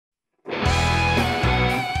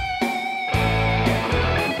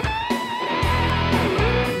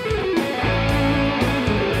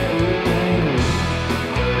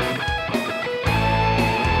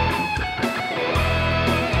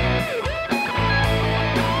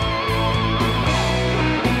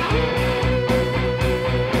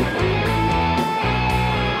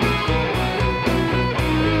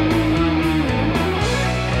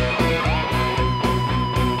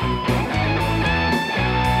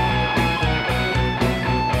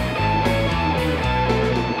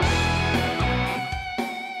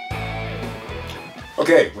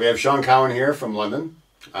Okay, we have Shawn Cowan here from London.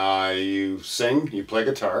 You sing, you play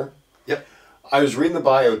guitar. Yep. I was reading the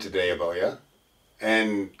bio today about you,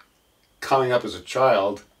 and coming up as a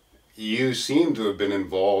child, you seem to have been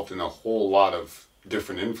involved in a whole lot of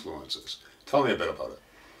different influences. Tell me a bit about it.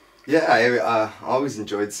 Yeah, I always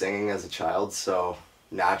enjoyed singing as a child, so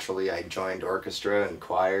naturally I joined orchestra and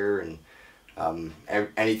choir and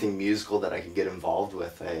anything musical that I could get involved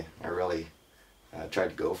with, I really tried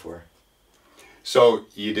to go for. So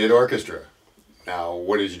you did orchestra. Now,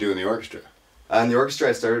 what did you do in the orchestra? In the orchestra,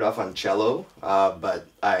 I started off on cello, but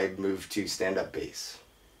I moved to stand-up bass.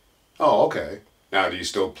 Oh, okay. Now, do you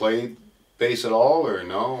still play bass at all, or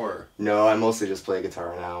no? Or No, I mostly just play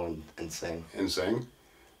guitar now and sing. and sing?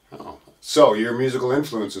 Oh, so your musical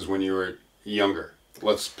influences when you were younger.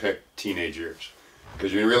 Let's pick teenage years,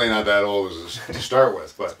 because you're really not that old to start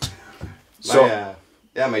with. But so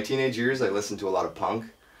my teenage years, I listened to a lot of punk.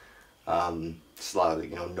 Just a lot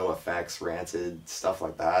of, No Effects, Rancid, stuff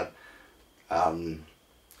like that. And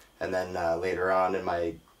then later on in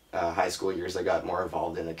my high school years, I got more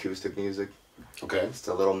involved in acoustic music. okay. Just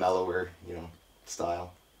a little mellower,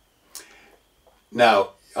 style. Now,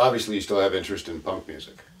 obviously, you still have interest in punk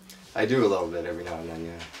music. I do a little bit every now and then,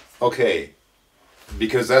 yeah. Okay,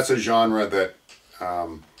 because that's a genre that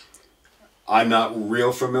I'm not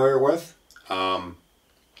real familiar with.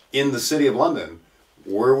 In the city of London,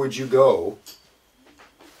 where would you go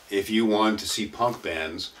if you wanted to see punk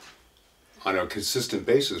bands on a consistent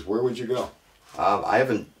basis? Where would you go? I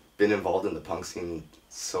haven't been involved in the punk scene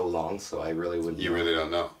so long, so I really wouldn't You know. really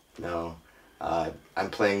don't know. No. I'm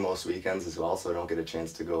playing most weekends as well, so I don't get a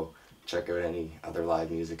chance to go check out any other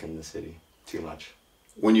live music in the city too much.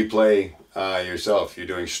 When you play yourself, you're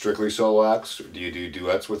doing strictly solo acts? Do you do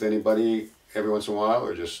duets with anybody every once in a while,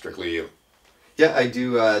 or just strictly you? Yeah, I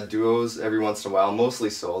do duos every once in a while, mostly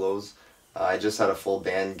solos. I just had a full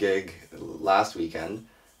band gig last weekend,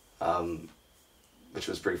 which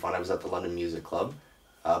was pretty fun. I was at the London Music Club,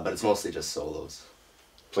 but it's mostly just solos.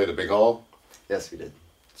 Play the big hall? Yes, we did.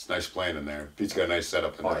 It's nice playing in there. Pete's got a nice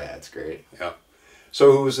setup in Oh there. yeah, it's great. Yeah.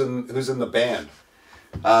 So who's in the band?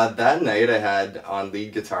 That night I had on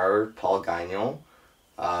lead guitar Paul Gagnon,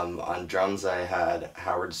 on drums I had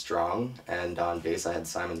Howard Strong, and on bass I had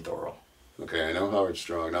Simon Thorell. Okay, I know Howard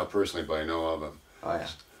Strong, not personally, but I know of him. Oh yeah.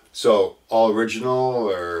 So, all original,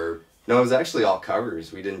 or? No, it was actually all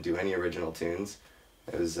covers. We didn't do any original tunes.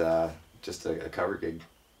 It was just a cover gig.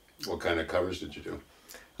 What kind of covers did you do?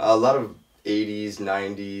 A lot of 80s,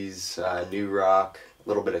 90s, new rock, a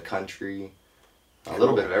little bit of country, a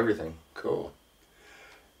little bit of everything. Cool.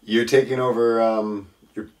 You're taking over,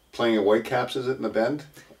 you're playing at Whitecaps, is it, in the Bend?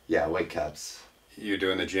 Yeah, Whitecaps. You're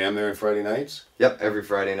doing the jam there on Friday nights? Yep, every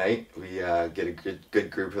Friday night we get a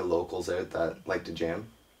good group of locals out that like to jam.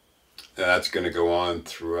 And that's going to go on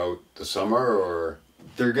throughout the summer, or?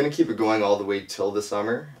 They're going to keep it going all the way till the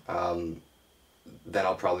summer. Then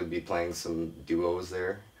I'll probably be playing some duos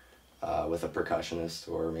there with a percussionist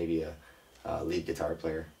or maybe a lead guitar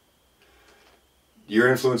player. Your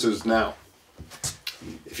influences now.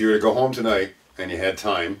 If you were to go home tonight and you had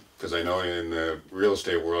time, because I know in the real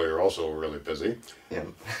estate world you're also really busy, Yeah.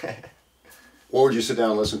 what would you sit down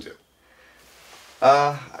and listen to?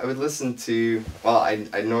 I would listen to, well,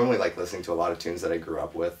 I normally like listening to a lot of tunes that I grew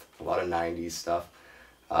up with, a lot of 90s stuff.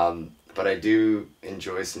 But I do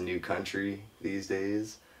enjoy some new country these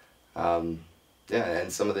days. Yeah,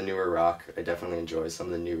 and some of the newer rock, I definitely enjoy some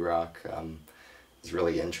of the new rock. It's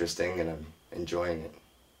really interesting and I'm enjoying it.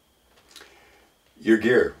 Your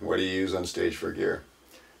gear, what do you use on stage for gear?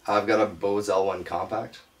 I've got a Bose L1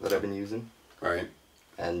 Compact that I've been using. Right.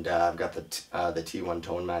 And I've got the T1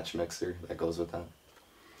 Tone Match mixer that goes with that.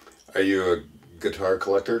 Are you a guitar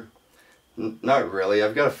collector? Not really.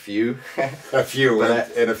 I've got a few. A few.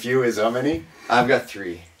 But and a few is how many? I've got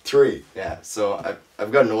 3. 3. Yeah. So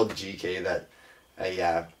I've got an old GK that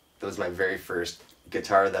that was my very first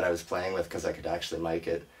guitar that I was playing with because I could actually mic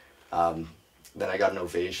it. Then I got an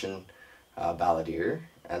Ovation Balladeer,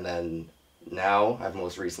 and then now I've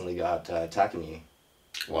most recently got Takamine.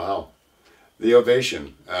 Wow. The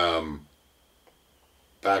Ovation.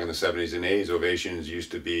 Back in the 70s and 80s, Ovations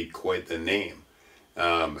used to be quite the name.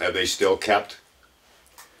 Have they still kept?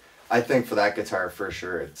 I think for that guitar, for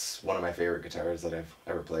sure, it's one of my favorite guitars that I've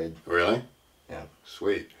ever played. Really? Yeah.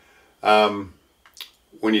 Sweet.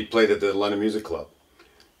 When you played at the London Music Club,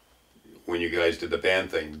 when you guys did the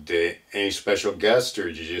band thing, did any special guests, or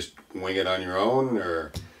did you just wing it on your own,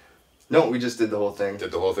 or? No, we just did the whole thing.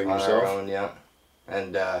 Did the whole thing on yourself? our own, yeah.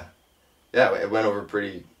 And yeah, it went over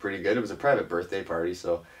pretty good. It was a private birthday party,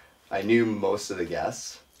 so I knew most of the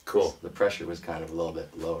guests. Cool. The pressure was kind of a little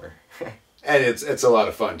bit lower. And it's a lot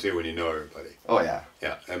of fun too when you know everybody. Oh yeah.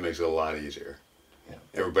 Yeah, that makes it a lot easier. Yeah.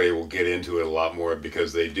 Everybody will get into it a lot more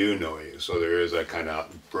because they do know you. So there is that kind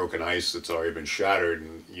of broken ice that's already been shattered,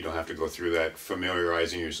 and you don't have to go through that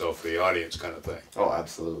familiarizing yourself with the audience kind of thing. Oh,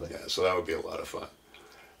 absolutely. Yeah, so that would be a lot of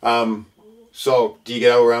fun. So do you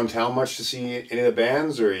get out around town much to see any of the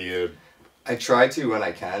bands, or you? I try to when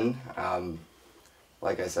I can.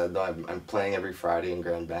 Like I said, though, I'm playing every Friday in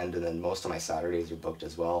Grand Bend, and then most of my Saturdays are booked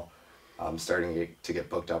as well. I'm starting to get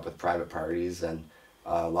booked up with private parties, and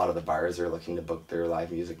a lot of the bars are looking to book their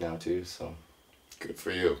live music now too. So, good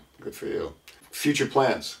for you. Good for you. Future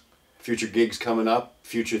plans, future gigs coming up,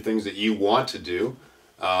 future things that you want to do,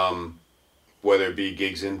 whether it be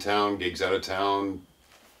gigs in town, gigs out of town.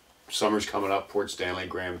 Summer's coming up, Port Stanley,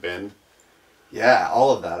 Grand Bend. Yeah,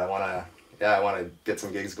 all of that. I wanna get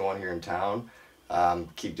some gigs going here in town.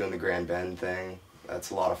 Keep doing the Grand Bend thing.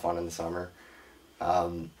 That's a lot of fun in the summer.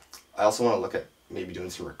 I also want to look at maybe doing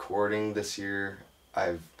some recording this year.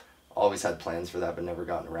 I've always had plans for that, but never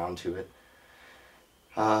gotten around to it.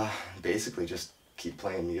 Basically just keep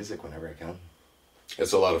playing music whenever I can.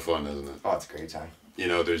 It's a lot of fun, isn't it? Oh, it's a great time. You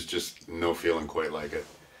know, there's just no feeling quite like it.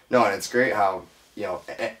 No, and it's great how,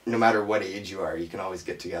 no matter what age you are, you can always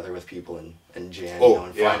get together with people and jam,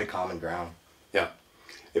 and find a common ground. Yeah.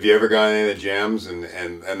 If you ever got any of the jams, and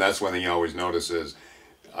that's one thing you always notice is,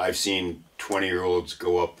 I've seen 20-year-olds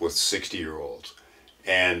go up with 60-year-olds,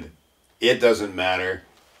 and it doesn't matter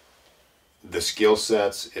the skill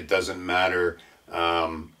sets. It doesn't matter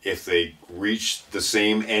if they reach the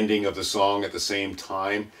same ending of the song at the same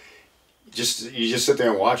time. You just sit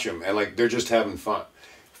there and watch them, and like they're just having fun.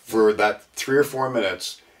 For that 3 or 4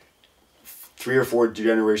 minutes, 3 or 4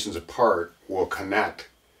 generations apart will connect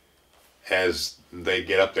as they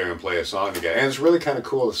get up there and play a song together, and it's really kind of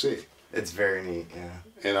cool to see. It's very neat, yeah.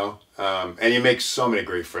 You know, and you make so many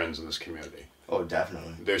great friends in this community. Oh,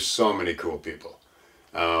 definitely. There's so many cool people.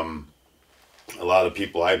 A lot of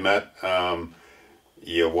people I've met,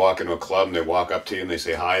 you walk into a club and they walk up to you and they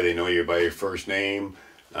say hi. They know you by your first name.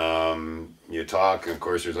 You talk, and of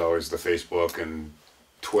course there's always the Facebook and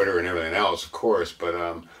Twitter and everything else, of course.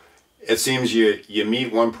 But it seems you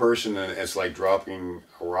meet one person and it's like dropping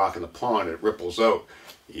a rock in the pond. It ripples out.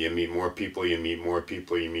 You meet more people, you meet more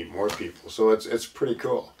people, you meet more people. So it's pretty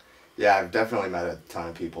cool. Yeah, I've definitely met a ton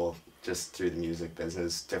of people just through the music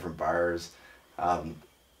business, different bars, and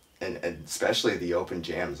especially the open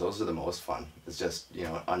jams. Those are the most fun. It's just,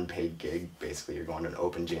 an unpaid gig. Basically, you're going to an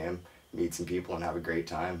open jam, meet some people, and have a great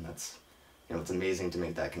time. That's, it's amazing to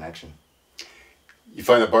make that connection. You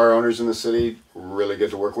find the bar owners in the city really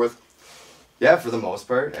good to work with? Yeah, for the most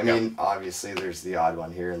part. I mean, obviously, there's the odd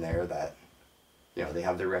one here and there that, they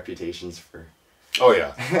have their reputations for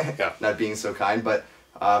not being so kind, but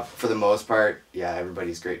for the most part,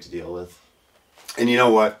 everybody's great to deal with. And you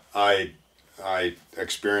know what? I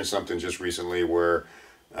experienced something just recently where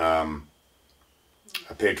a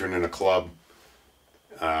patron in a club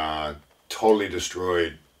totally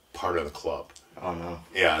destroyed part of the club. Oh no.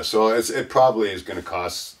 Yeah, so it probably is going to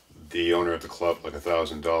cost the owner of the club like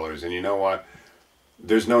 $1,000, and you know what?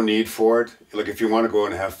 There's no need for it. Like, if you want to go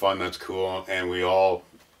and have fun, that's cool. And we all,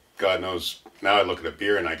 God knows, now I look at a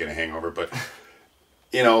beer and I get a hangover. But,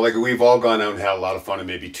 like we've all gone out and had a lot of fun and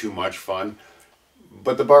maybe too much fun.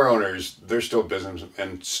 But the bar owners, they're still business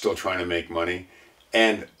and still trying to make money.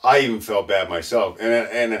 And I even felt bad myself.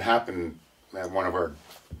 And it happened at one of our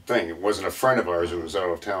thing. It wasn't a friend of ours. It was an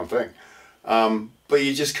out-of-town thing. But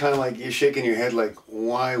you just kind of like, you're shaking your head like,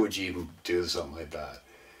 why would you even do something like that?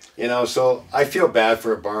 So I feel bad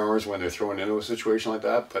for bar owners when they're thrown into a situation like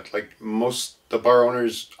that. But like most the bar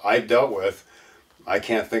owners I've dealt with, I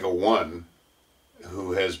can't think of one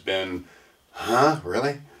who has been,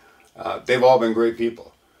 really? They've all been great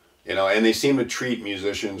people, and they seem to treat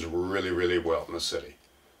musicians really, really well in the city,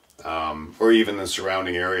 or even the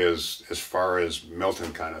surrounding areas as far as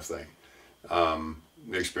Milton kind of thing.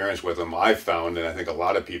 The experience with them I've found, and I think a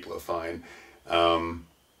lot of people have found,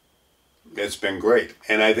 it's been great.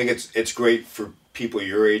 And I think it's great for people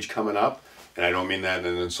your age coming up, and I don't mean that in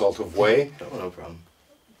an insultive way. No problem.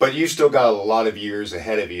 But you still got a lot of years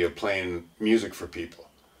ahead of you of playing music for people.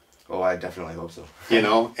 Oh, I definitely hope so.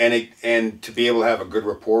 And to be able to have a good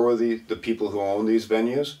rapport with the people who own these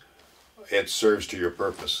venues, it serves to your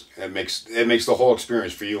purpose. It makes the whole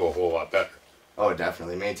experience for you a whole lot better. Oh,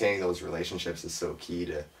 definitely. Maintaining those relationships is so key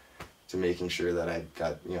to making sure that I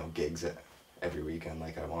got, gigs every weekend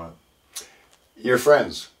like I want. Your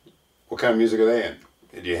friends, what kind of music are they in?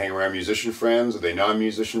 Do you hang around musician friends? Are they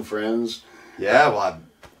non-musician friends? Yeah, well,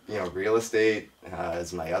 real estate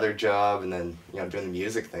is my other job, and then, doing the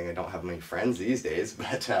music thing, I don't have many friends these days,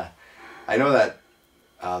 but I know that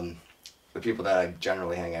the people that I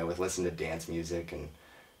generally hang out with listen to dance music and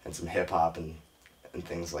some hip hop and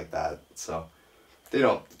things like that. So they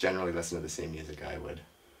don't generally listen to the same music I would.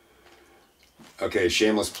 Okay,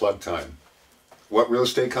 shameless plug time. What real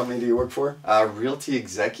estate company do you work for? Realty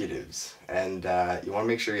Executives, and you want to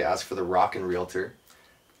make sure you ask for the Rockin' Realtor.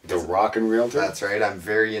 The Rockin' Realtor? That's right. I'm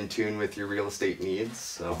very in tune with your real estate needs.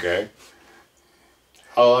 So. Okay.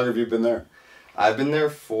 How long have you been there? I've been there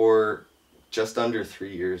for just under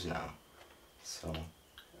 3 years now. So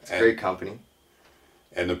it's a great company.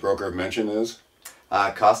 And the broker of mention is?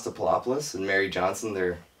 Costopoulos and Mary Johnson.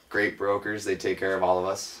 They're great brokers. They take care of all of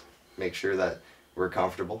us, make sure that we're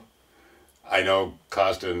comfortable. I know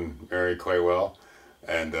Costa and Mary quite well,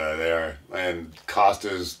 and and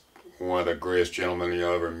Costa's one of the greatest gentlemen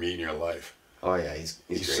you'll ever meet in your life. Oh yeah, he's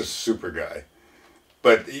great. A super guy.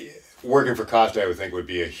 But working for Costa, I would think, would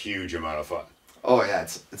be a huge amount of fun. Oh yeah,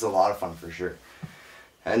 it's a lot of fun for sure.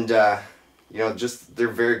 And you know, just they're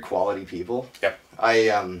very quality people. Yep.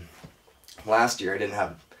 I last year I didn't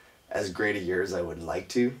have as great a year as I would like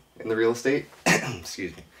to in the real estate.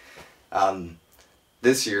 Excuse me.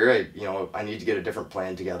 This year I need to get a different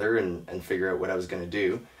plan together and figure out what I was going to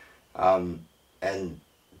do. And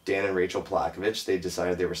Dan and Rachel Plakovich, they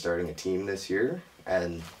decided they were starting a team this year,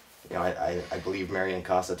 and you know I believe Mary and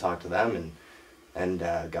Costa talked to them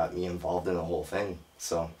and got me involved in the whole thing.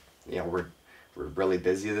 So you know we're really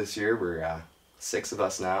busy this year. We're 6 of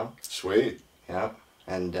us now. Sweet. Yeah,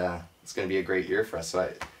 and it's going to be a great year for us.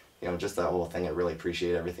 So just that whole thing, I really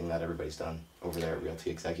appreciate everything that everybody's done over there at Realty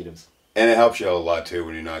Executives. And it helps you out a lot too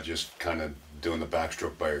when you're not just kind of doing the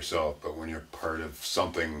backstroke by yourself, but when you're part of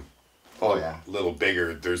something a little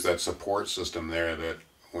bigger, there's that support system there that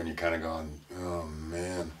when you're kind of going, oh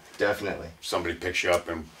man. Definitely. Somebody picks you up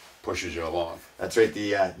and pushes you along. That's right,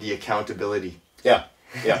 the accountability. Yeah.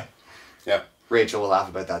 Rachel will laugh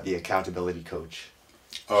about that, the accountability coach.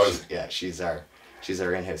 Oh. She's our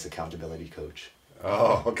in-house accountability coach.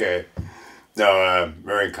 Oh, okay. No,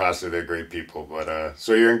 Mary and Costa, they're great people, but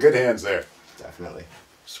so you're in good hands there. Definitely.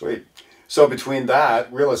 Sweet. So between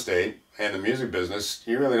that, real estate, and the music business,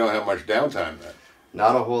 you really don't have much downtime then?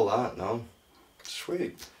 Not a whole lot, no.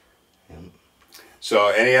 Sweet. Yeah. So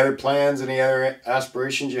any other plans, any other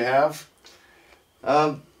aspirations you have?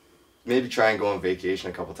 Maybe try and go on vacation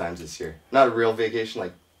a couple times this year. Not a real vacation,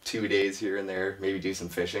 like 2 days here and there, maybe do some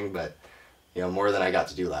fishing, but more than I got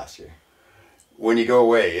to do last year. When you go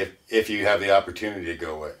away, if you have the opportunity to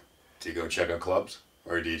go away, do you go check out clubs?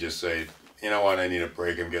 Or do you just say, you know what, I need a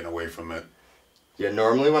break, I'm getting away from it? Yeah,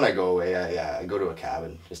 normally when I go away, I go to a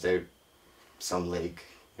cabin, just out some lake,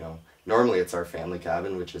 Normally it's our family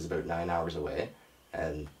cabin, which is about 9 hours away,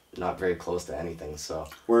 and not very close to anything, so.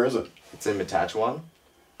 Where is it? It's in Matachewan.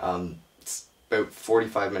 It's about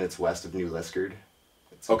 45 minutes west of New Liskard.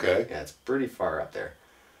 Okay. Yeah, it's pretty far up there.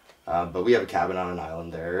 But we have a cabin on an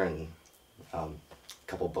island there, and a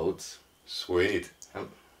couple boats. Sweet. Yep.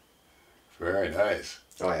 Very nice.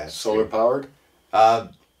 Oh yeah. Solar powered?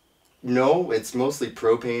 No, it's mostly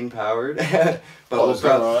propane powered. But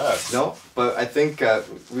no, but I think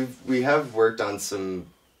we have worked on some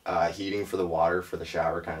heating for the water for the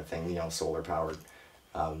shower kind of thing. Solar powered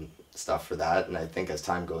stuff for that, and I think as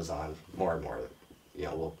time goes on, more and more,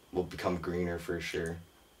 we'll become greener for sure.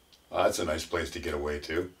 Well, that's a nice place to get away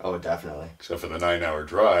to. Oh, definitely. Except for the 9-hour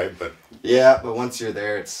drive, but... Yeah, but once you're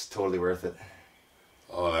there, it's totally worth it.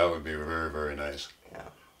 Oh, that would be very, very nice. Yeah.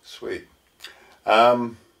 Sweet.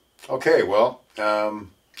 Okay, well, I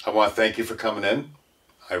want to thank you for coming in.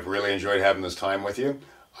 I've really enjoyed having this time with you.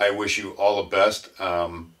 I wish you all the best.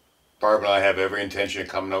 Barb and I have every intention of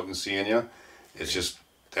coming out and seeing you. It's just,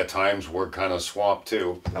 at times, we're kind of swamped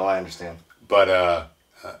too. No, I understand. But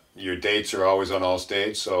your dates are always on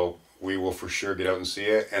Allstage, so we will for sure get out and see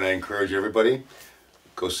you. And I encourage everybody,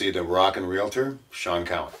 go see the Rockin' Realtor, Shawn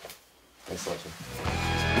Cowan. Thanks a lot,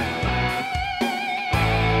 Jim.